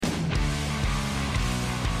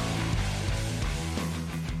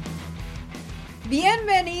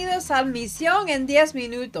Bienvenidos a Misión en 10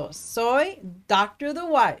 Minutos. Soy Dr. The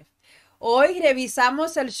Wife. Hoy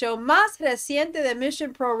revisamos el show más reciente de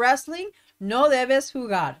Mission Pro Wrestling, No Debes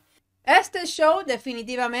Jugar. Este show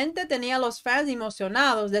definitivamente tenía a los fans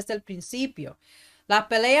emocionados desde el principio. La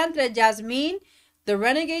pelea entre Jasmine, The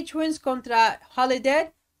Renegade Twins contra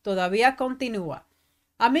Holiday todavía continúa.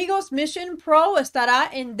 Amigos, Mission Pro estará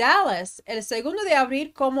en Dallas el 2 de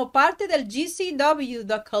abril como parte del GCW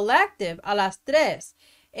The Collective a las 3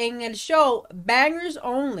 en el show Bangers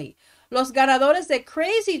Only. Los ganadores de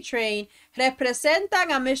Crazy Train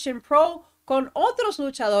representan a Mission Pro con otros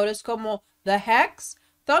luchadores como The Hex,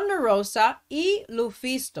 Thunder Rosa y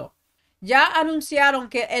Lufisto. Ya anunciaron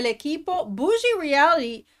que el equipo Bougie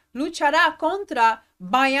Reality luchará contra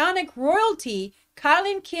Bionic Royalty,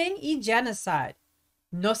 Kylan King y Genocide.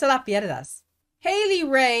 No se la pierdas. Hayley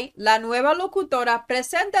Ray, la nueva locutora,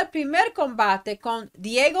 presenta el primer combate con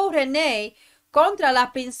Diego René contra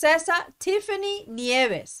la princesa Tiffany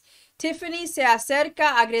Nieves. Tiffany se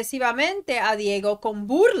acerca agresivamente a Diego con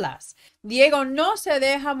burlas. Diego no se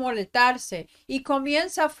deja molestarse y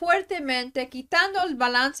comienza fuertemente quitando el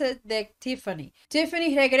balance de Tiffany.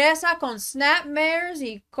 Tiffany regresa con snapmares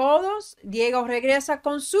y codos. Diego regresa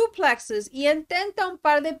con suplexes y intenta un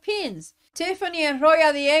par de pins. Tiffany enrolla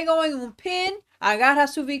a Diego en un pin, agarra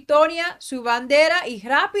su victoria, su bandera y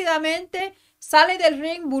rápidamente sale del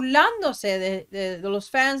ring burlándose de los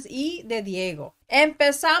fans y de Diego.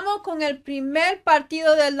 Empezamos con el primer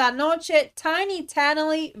partido de la noche, Tiny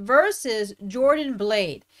Tannerly versus Jordan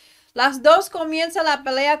Blade. Las dos comienzan la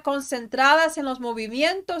pelea concentradas en los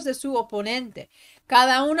movimientos de su oponente,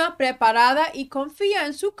 cada una preparada y confía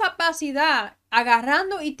en su capacidad,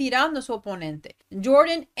 agarrando y tirando a su oponente.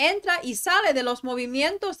 Jordan entra y sale de los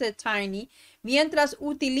movimientos de Tiny mientras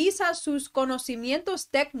utiliza sus conocimientos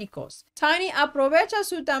técnicos. Tiny aprovecha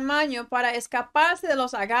su tamaño para escaparse de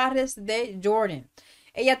los agarres de Jordan.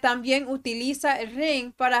 Ella también utiliza el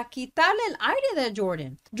ring para quitarle el aire de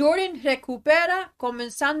Jordan. Jordan recupera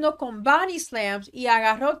comenzando con body slams y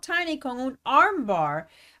agarró Tiny con un armbar,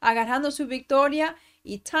 agarrando su victoria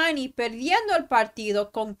y Tiny perdiendo el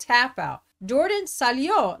partido con tap out. Jordan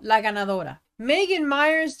salió la ganadora. Megan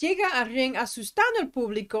Myers llega al ring asustando al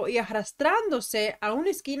público y arrastrándose a una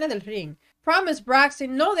esquina del ring. Promise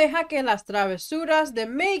Braxton no deja que las travesuras de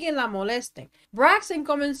Megan la molesten. Braxton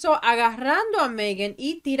comenzó agarrando a Megan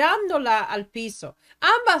y tirándola al piso.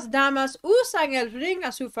 Ambas damas usan el ring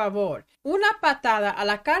a su favor. Una patada a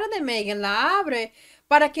la cara de Megan la abre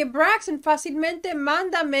para que Braxton fácilmente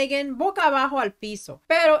manda a Megan boca abajo al piso.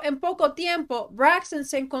 Pero en poco tiempo, Braxton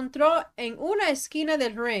se encontró en una esquina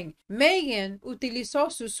del ring. Megan utilizó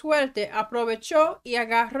su suerte, aprovechó y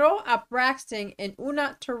agarró a Braxton en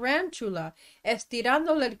una tarántula,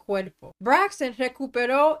 estirándole el cuerpo. Braxton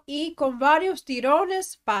recuperó y con varios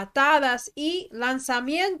tirones, patadas y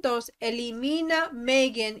lanzamientos elimina a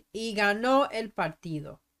Megan y ganó el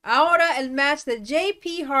partido. Ahora el match de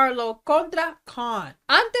JP Harlow contra Khan.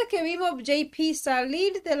 Antes que vimos JP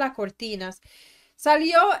salir de las cortinas,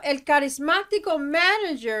 salió el carismático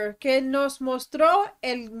manager que nos mostró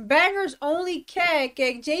el Bangers Only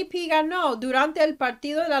que JP ganó durante el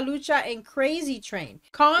partido de la lucha en Crazy Train.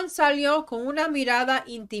 Khan salió con una mirada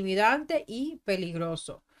intimidante y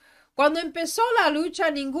peligroso. Cuando empezó la lucha,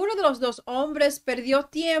 ninguno de los dos hombres perdió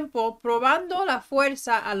tiempo probando la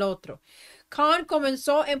fuerza al otro. Khan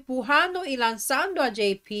comenzó empujando y lanzando a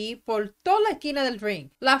JP por toda la esquina del ring.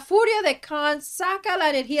 La furia de Khan saca la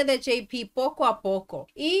energía de JP poco a poco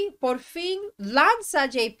y por fin lanza a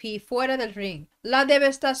JP fuera del ring. La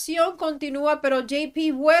devastación continúa, pero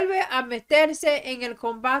JP vuelve a meterse en el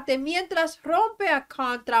combate mientras rompe a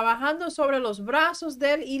Khan trabajando sobre los brazos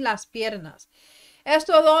de él y las piernas.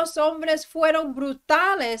 Estos dos hombres fueron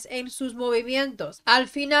brutales en sus movimientos. Al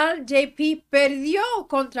final, JP perdió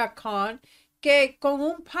contra Khan, que con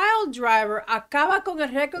un pile driver acaba con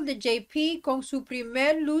el récord de JP con su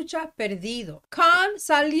primer lucha perdido. Khan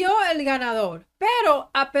salió el ganador,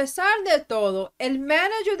 pero a pesar de todo, el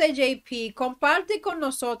manager de JP comparte con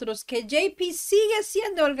nosotros que JP sigue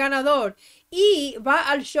siendo el ganador y va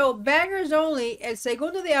al show Bangers Only el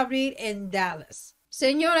 2 de abril en Dallas.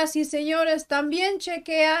 Señoras y señores, también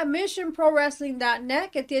chequea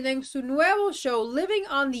missionprowrestling.net que tienen su nuevo show Living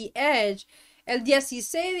on the Edge el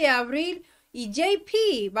 16 de abril y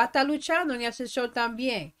JP va a estar luchando en ese show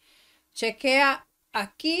también. Chequea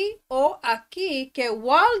aquí o aquí que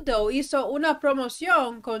Waldo hizo una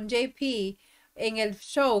promoción con JP en el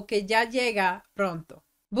show que ya llega pronto.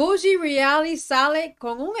 Bougie Reality sale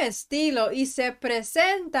con un estilo y se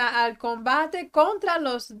presenta al combate contra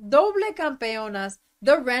los doble campeonas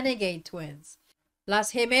The Renegade Twins.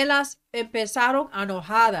 Las gemelas empezaron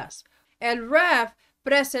enojadas. El ref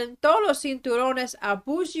presentó los cinturones a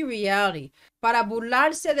Bougie Reality para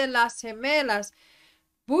burlarse de las gemelas.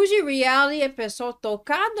 Bougie Reality empezó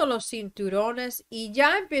tocando los cinturones y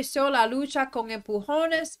ya empezó la lucha con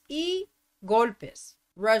empujones y golpes.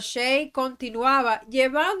 Rashea continuaba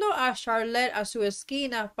llevando a Charlotte a su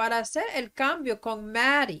esquina para hacer el cambio con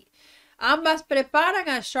Maddie. Ambas preparan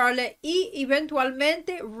a Charlotte y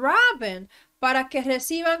eventualmente Robin para que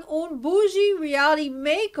reciban un Bougie Reality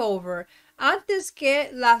Makeover antes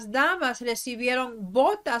que las damas recibieron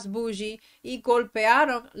botas Bougie y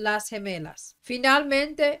golpearon las gemelas.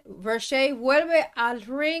 Finalmente, Rashea vuelve al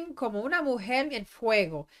ring como una mujer en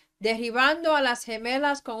fuego, derribando a las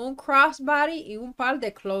gemelas con un crossbody y un par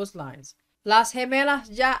de clotheslines. Las gemelas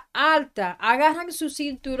ya altas agarran sus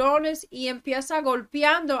cinturones y empiezan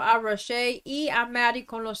golpeando a Rashea y a Maddie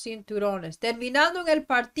con los cinturones, terminando en el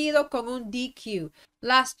partido con un DQ.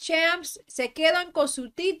 Las champs se quedan con su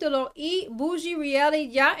título y Bougie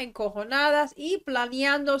Reality ya encojonadas y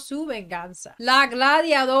planeando su venganza. La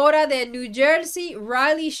gladiadora de New Jersey,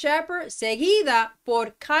 Riley Shepard, seguida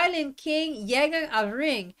por Kylie King, llegan al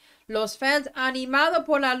ring. Los fans animados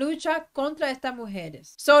por la lucha contra estas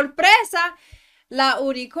mujeres. ¡Sorpresa! La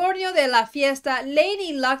unicornio de la fiesta,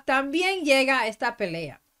 Lady Luck, también llega a esta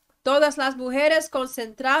pelea. Todas las mujeres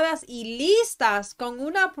concentradas y listas con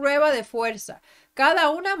una prueba de fuerza, cada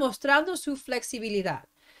una mostrando su flexibilidad.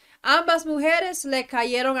 Ambas mujeres le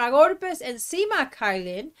cayeron a golpes encima a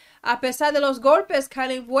Kylie. A pesar de los golpes,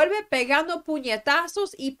 Kylie vuelve pegando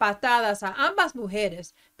puñetazos y patadas a ambas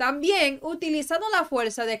mujeres, también utilizando la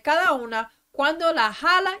fuerza de cada una cuando la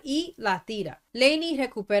jala y la tira. Laney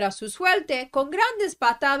recupera su suerte con grandes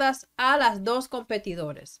patadas a las dos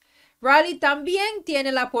competidores. Riley también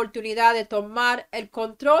tiene la oportunidad de tomar el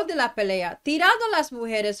control de la pelea, tirando a las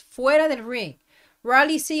mujeres fuera del ring.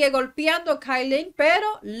 Riley sigue golpeando a Kylie, pero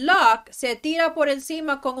Luck se tira por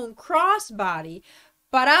encima con un crossbody,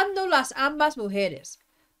 parando las ambas mujeres.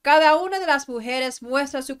 Cada una de las mujeres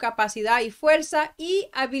muestra su capacidad y fuerza y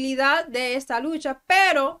habilidad de esta lucha,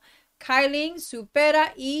 pero Kylie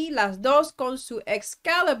supera y las dos con su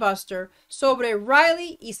Excalibuster sobre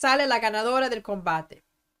Riley y sale la ganadora del combate.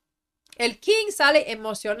 El King sale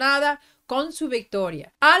emocionada con su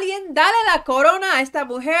victoria. Alguien dale la corona a esta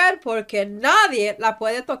mujer porque nadie la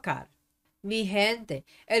puede tocar. Mi gente,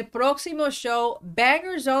 el próximo show,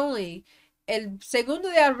 Bangers Only, el 2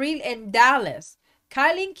 de abril en Dallas.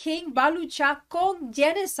 Kylie King va a luchar con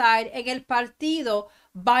Genocide en el partido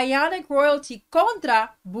Bionic Royalty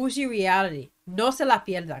contra Bougie Reality. No se la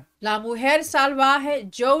pierdan. La mujer salvaje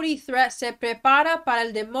Jody Threat se prepara para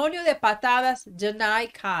el demonio de patadas Janai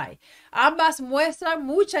Kai. Ambas muestran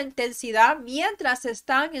mucha intensidad mientras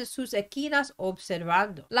están en sus esquinas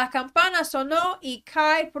observando. La campana sonó y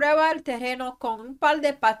Kai prueba el terreno con un par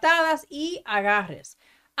de patadas y agarres.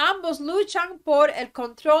 Ambos luchan por el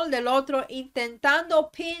control del otro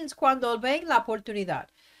intentando pins cuando ven la oportunidad.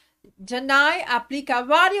 Janai aplica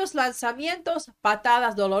varios lanzamientos,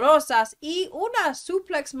 patadas dolorosas y una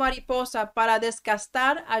suplex mariposa para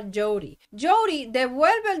desgastar a Jody. Jody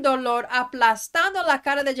devuelve el dolor aplastando la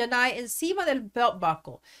cara de Janai encima del belt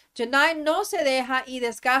buckle. Janai no se deja y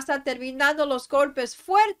desgasta terminando los golpes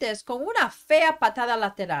fuertes con una fea patada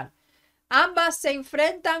lateral. Ambas se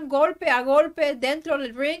enfrentan golpe a golpe dentro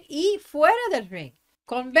del ring y fuera del ring.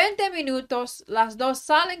 Con 20 minutos, las dos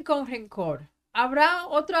salen con rencor. ¿Habrá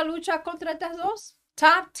otra lucha contra estas dos?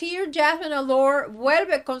 Top Tier Jasmine Allure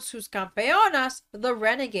vuelve con sus campeonas, The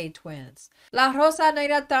Renegade Twins. La Rosa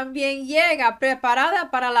Negra también llega preparada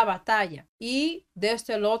para la batalla. Y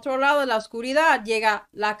desde el otro lado de la oscuridad llega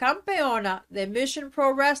la campeona de Mission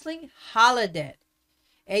Pro Wrestling, Holiday.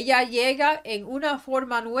 Ella llega en una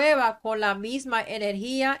forma nueva con la misma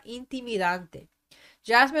energía intimidante.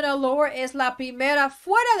 Jasmine Allure es la primera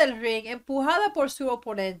fuera del ring empujada por su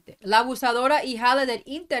oponente. La abusadora y Holiday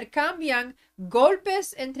intercambian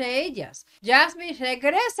golpes entre ellas. Jasmine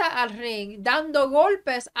regresa al ring dando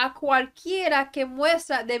golpes a cualquiera que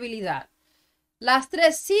muestra debilidad. Las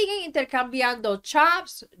tres siguen intercambiando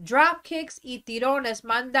chops, dropkicks y tirones,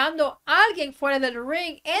 mandando a alguien fuera del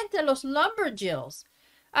ring entre los Lumberjills.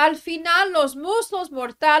 Al final, los muslos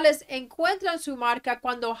mortales encuentran su marca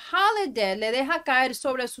cuando Holiday le deja caer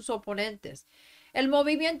sobre sus oponentes. El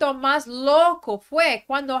movimiento más loco fue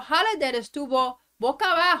cuando Holiday estuvo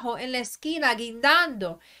boca abajo en la esquina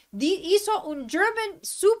guindando. Hizo un German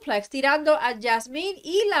suplex tirando a Jasmine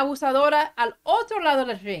y la abusadora al otro lado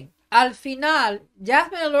del ring. Al final,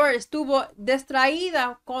 Jasmine Allure estuvo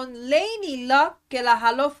distraída con Lady Luck que la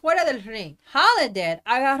jaló fuera del ring. Holiday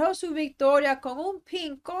agarró su victoria con un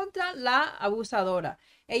pin contra la abusadora.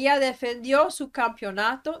 Ella defendió su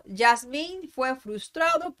campeonato. Jasmine fue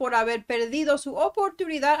frustrado por haber perdido su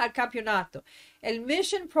oportunidad al campeonato. El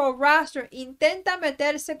Mission Pro Roster intenta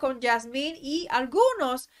meterse con Jasmine y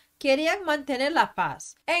algunos querían mantener la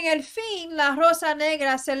paz. En el fin, la Rosa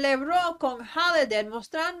Negra celebró con Holiday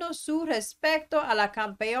mostrando su respeto a la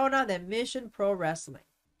campeona de Mission Pro Wrestling.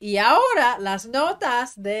 Y ahora las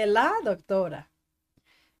notas de la doctora.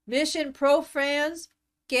 Mission Pro fans,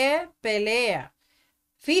 ¡qué pelea!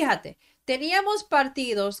 Fíjate, teníamos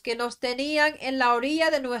partidos que nos tenían en la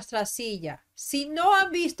orilla de nuestra silla. Si no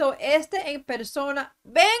han visto en persona,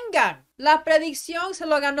 ¡vengan! La predicción se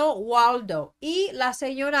lo ganó Waldo y la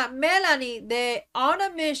señora Melanie de On a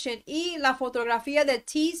Mission y la fotografía de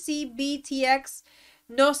TCBTX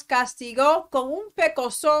nos castigó con un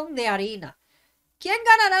pecozón de harina. ¿Quién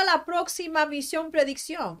ganará la próxima misión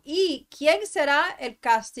predicción? ¿Y quién será el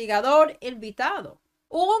castigador invitado?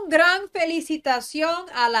 Un gran felicitación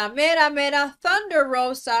a la mera Thunder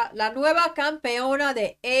Rosa, la nueva campeona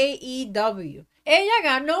de AEW. Ella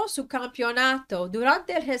ganó su campeonato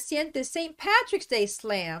durante el reciente St. Patrick's Day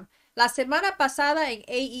Slam la semana pasada en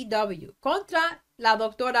AEW contra la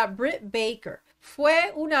doctora Britt Baker.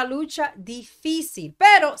 Fue una lucha difícil,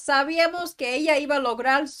 pero sabíamos que ella iba a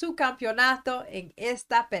lograr su campeonato en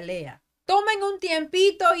esta pelea. Tomen un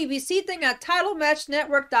tiempito y visiten a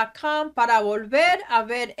TitleMatchNetwork.com para volver a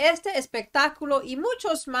ver este espectáculo y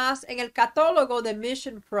muchos más en el catálogo de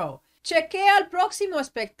Mission Pro. Chequea el próximo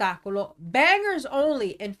espectáculo, Bangers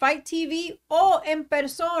Only, en Fight TV o en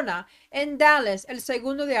persona en Dallas el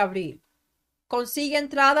 2 de abril. Consigue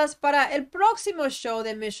entradas para el próximo show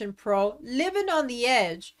de Mission Pro, Living on the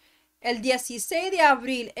Edge, el 16 de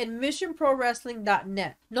abril en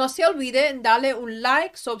missionprowrestling.net. No se olviden darle un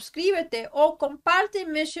like, suscríbete o comparte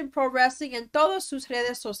Mission Pro Wrestling en todas sus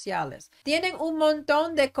redes sociales. Tienen un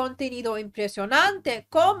montón de contenido impresionante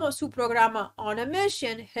como su programa On a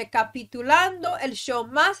Mission, recapitulando el show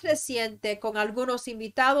más reciente con algunos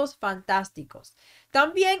invitados fantásticos.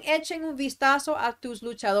 También echen un vistazo a tus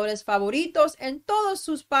luchadores favoritos en todas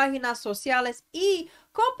sus páginas sociales y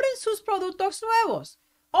compren sus productos nuevos.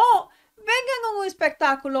 O vengan a un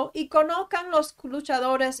espectáculo y conozcan los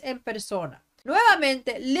luchadores en persona.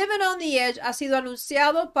 Nuevamente, Living on the Edge ha sido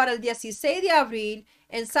anunciado para el 16 de abril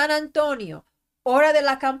en San Antonio. Hora de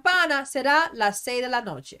la campana será las 6 de la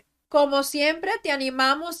noche. Como siempre, te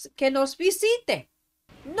animamos que nos visite.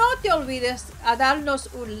 No te olvides a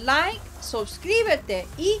darnos un like, suscríbete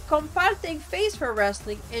y comparte en Face for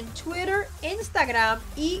Wrestling en Twitter, Instagram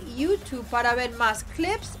y YouTube para ver más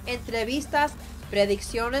clips, entrevistas,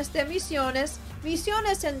 predicciones de misiones,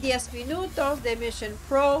 misiones en 10 minutos de Mission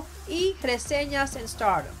Pro y reseñas en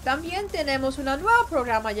Stardom. También tenemos un nuevo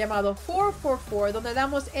programa llamado 444 donde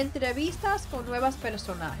damos entrevistas con nuevos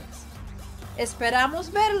personajes.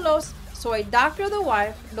 Esperamos verlos. Soy Dr. The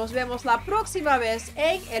Wife. Nos vemos la próxima vez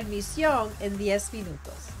en El Misión en 10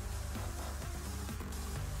 minutos.